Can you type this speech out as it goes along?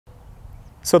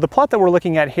So the plot that we're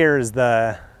looking at here is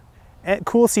the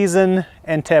cool season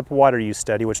NTEP water use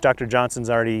study, which Dr.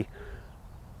 Johnson's already,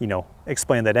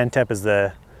 explained that NTEP is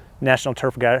the National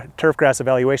Turfgrass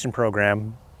Evaluation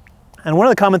Program. And one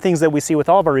of the common things that we see with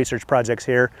all of our research projects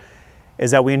here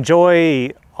is that we enjoy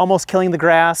almost killing the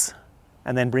grass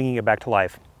and then bringing it back to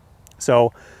life.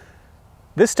 So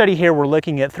this study here, we're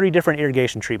looking at 3 different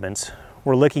irrigation treatments.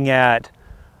 We're looking at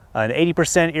an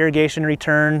 80% irrigation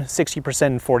return, 60%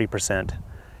 and 40%.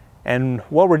 And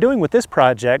what we're doing with this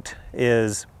project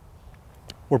is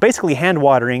we're basically hand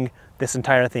watering this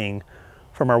entire thing.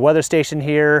 From our weather station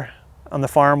here on the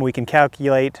farm, we can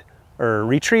calculate or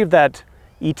retrieve that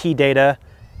ET data,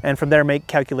 and from there make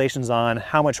calculations on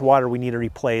how much water we need to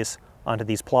replace onto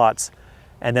these plots.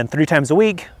 And then 3 times a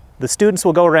week, the students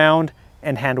will go around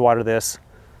and hand water this.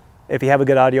 If you have a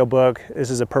good audio book,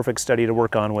 this is a perfect study to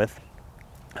work on with.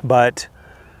 But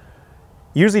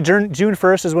usually June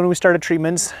 1st is when we started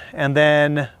treatments, and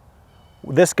then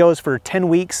this goes for 10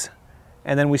 weeks,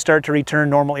 and then we start to return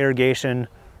normal irrigation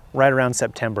right around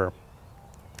September.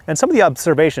 And some of the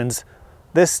observations,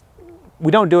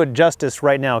 we don't do it justice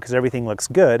right now because everything looks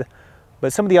good,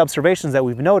 but some of the observations that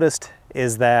we've noticed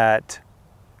is that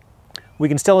we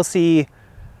can still see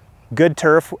good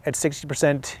turf at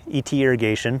 60% ET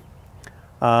irrigation.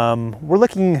 We're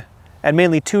looking at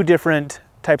mainly 2 different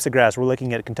types of grass. We're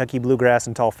looking at Kentucky Bluegrass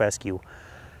and tall fescue.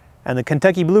 And the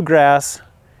Kentucky Bluegrass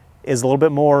is a little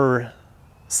bit more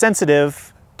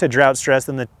sensitive to drought stress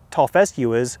than the tall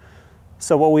fescue is.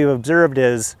 So what we've observed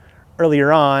is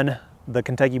earlier on, the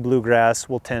Kentucky Bluegrass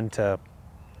will tend to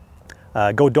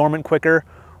go dormant quicker,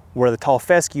 where the tall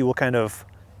fescue will kind of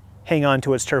hang on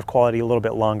to its turf quality a little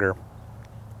bit longer.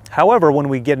 However, when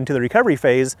we get into the recovery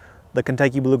phase, the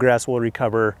Kentucky Bluegrass will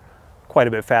recover quite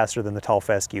a bit faster than the tall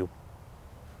fescue.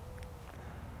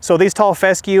 So these tall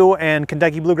fescue and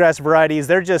Kentucky Bluegrass varieties,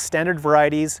 they're just standard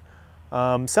varieties.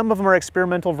 Some of them are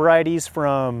experimental varieties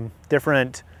from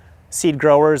different seed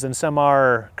growers, and some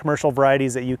are commercial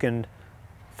varieties that you can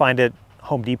find at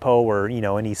Home Depot or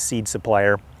any seed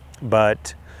supplier.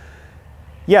 But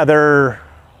yeah,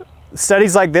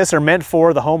 studies like this are meant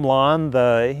for the home lawn,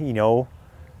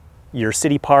 your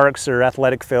city parks or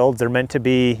athletic fields. They're meant to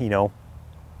be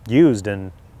used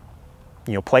and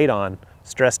played on,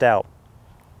 stressed out.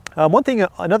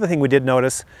 Another thing we did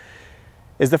notice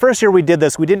is the first year we did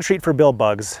this, we didn't treat for bill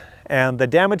bugs, and the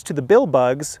damage to the bill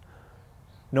bugs,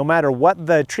 no matter what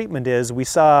the treatment is, we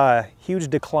saw huge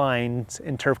declines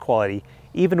in turf quality.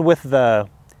 Even with the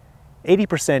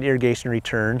 80% irrigation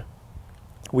return,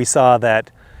 we saw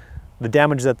that the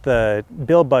damage that the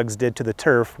bill bugs did to the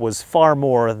turf was far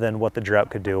more than what the drought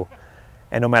could do.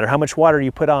 And no matter how much water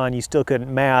you put on, you still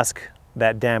couldn't mask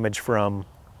that damage from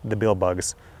the bill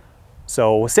bugs.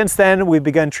 So since then, we've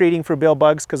begun treating for bill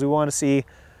bugs because we want to see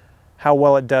how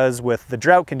well it does with the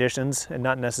drought conditions and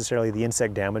not necessarily the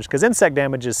insect damage, because insect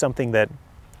damage is something that,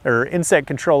 or insect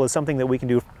control is something that we can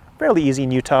do fairly easy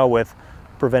in Utah with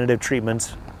preventative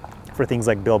treatments for things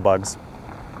like bill bugs.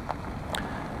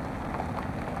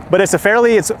 But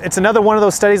it's another one of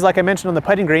those studies, like I mentioned, on the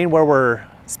putting green, where we're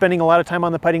spending a lot of time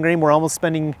on the putting green. We're almost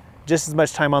spending just as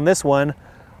much time on this one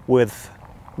with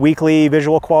weekly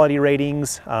visual quality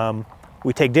ratings.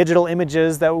 We take digital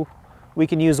images that we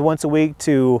can use once a week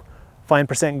to find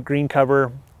percent green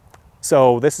cover.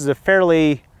 So this is a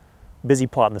fairly busy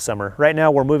plot in the summer. Right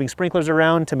now we're moving sprinklers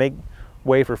around to make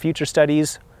way for future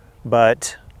studies,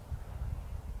 but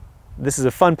this is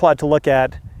a fun plot to look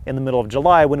at in the middle of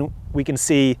July when we can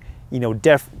see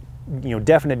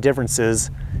definite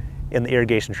differences in the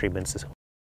irrigation treatments.